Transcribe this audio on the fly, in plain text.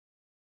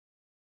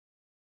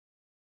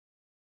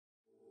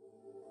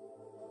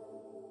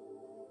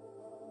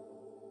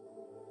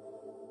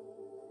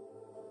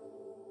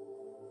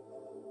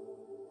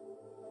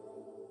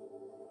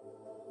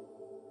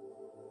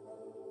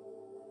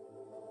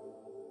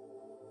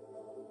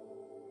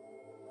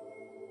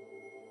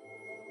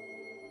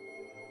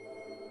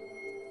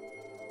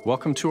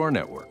Welcome to our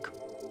network.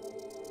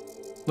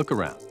 Look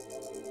around.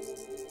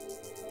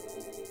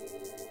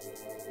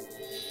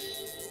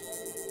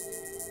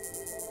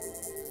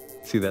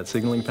 See that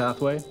signaling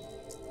pathway?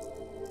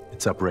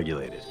 It's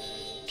upregulated,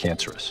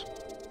 cancerous.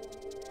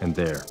 And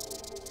there,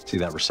 see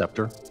that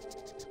receptor?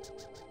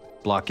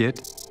 Block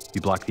it,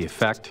 you block the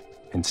effect,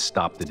 and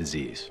stop the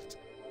disease.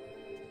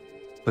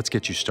 Let's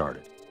get you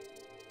started.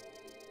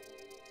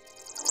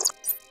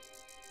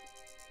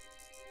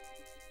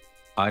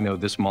 I know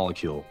this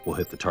molecule will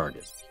hit the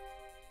target.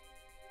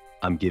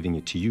 I'm giving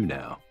it to you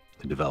now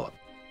to develop.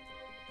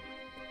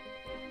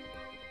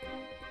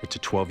 It's a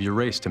 12-year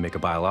race to make a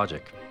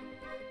biologic.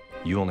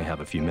 You only have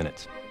a few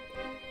minutes.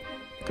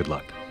 Good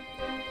luck.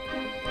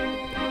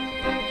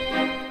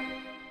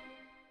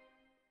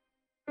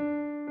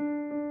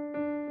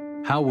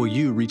 How will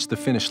you reach the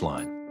finish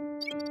line?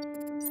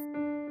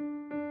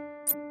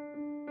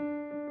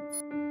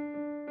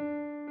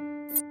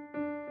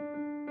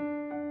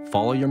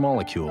 Follow your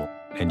molecule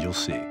and you'll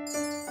see.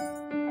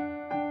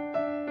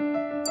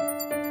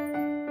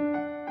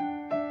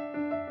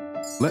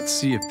 Let's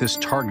see if this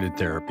targeted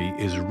therapy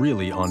is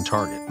really on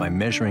target by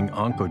measuring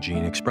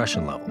oncogene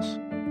expression levels.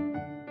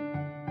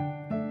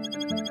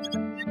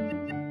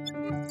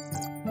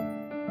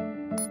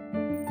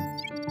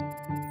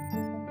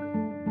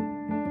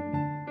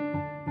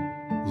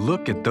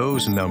 Look at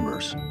those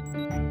numbers.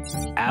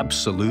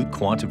 Absolute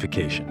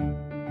quantification.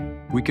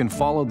 We can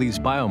follow these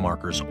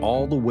biomarkers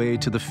all the way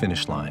to the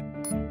finish line.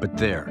 But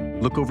there,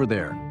 look over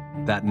there,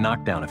 that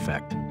knockdown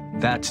effect,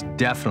 that's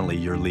definitely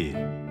your lead.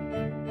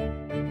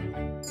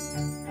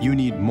 You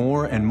need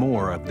more and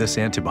more of this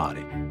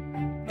antibody.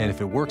 And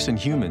if it works in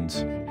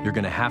humans, you're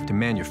going to have to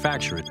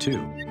manufacture it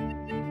too.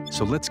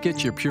 So let's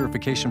get your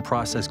purification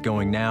process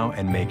going now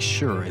and make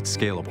sure it's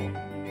scalable.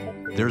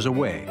 There's a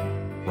way,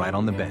 right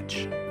on the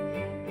bench.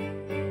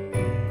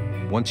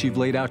 Once you've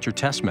laid out your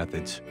test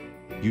methods,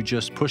 you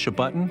just push a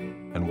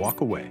button and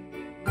walk away.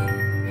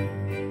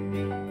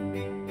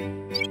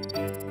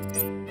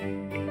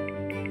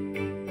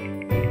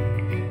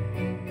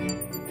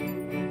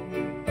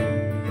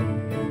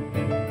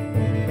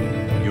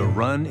 Your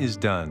run is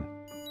done.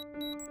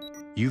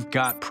 You've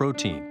got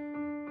protein.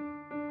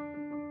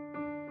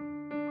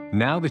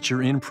 Now that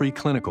you're in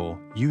preclinical,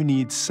 you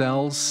need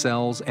cells,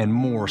 cells, and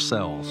more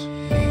cells.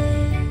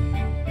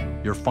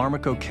 Your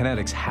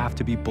pharmacokinetics have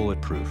to be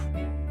bulletproof.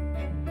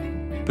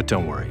 But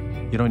don't worry,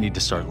 you don't need to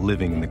start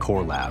living in the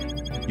core lab.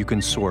 You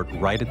can sort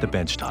right at the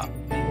benchtop.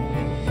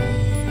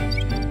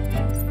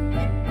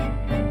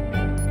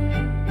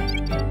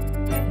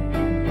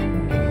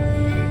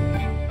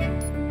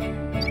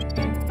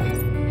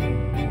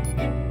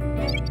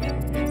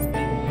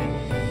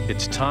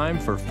 It's time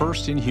for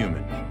First in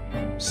Human.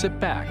 Sit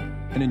back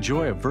and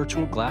enjoy a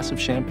virtual glass of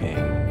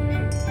champagne.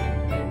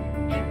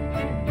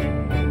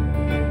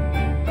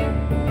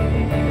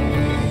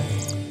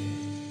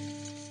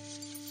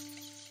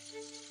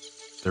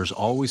 There's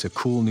always a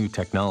cool new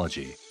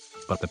technology,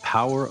 but the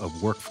power of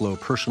workflow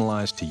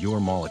personalized to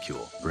your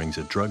molecule brings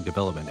a drug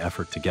development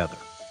effort together.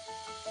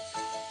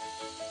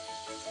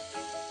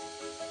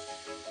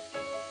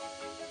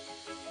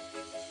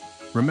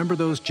 Remember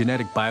those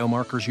genetic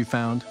biomarkers you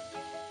found?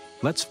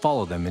 Let's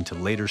follow them into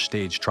later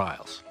stage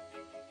trials.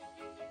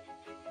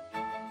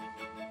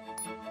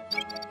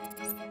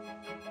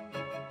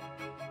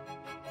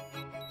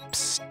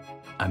 Psst,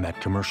 I'm at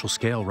commercial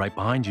scale right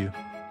behind you.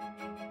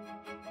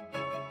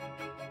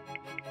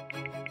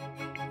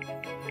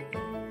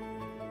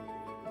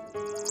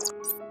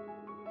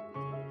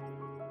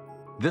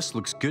 This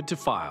looks good to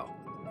file.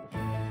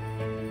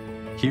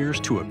 Here's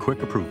to a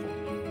quick approval.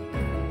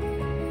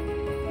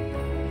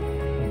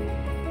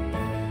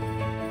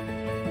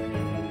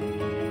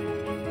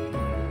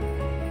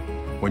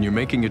 When you're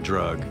making a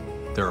drug,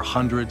 there are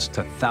hundreds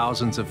to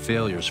thousands of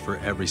failures for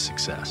every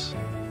success.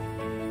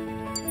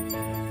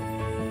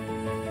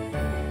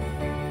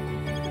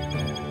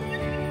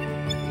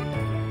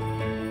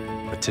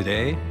 But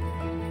today,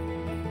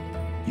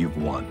 you've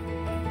won.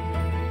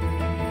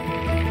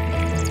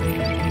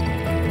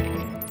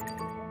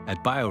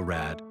 At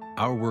Bio-Rad,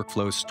 our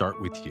workflows start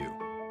with you,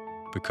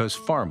 because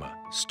pharma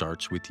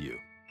starts with you.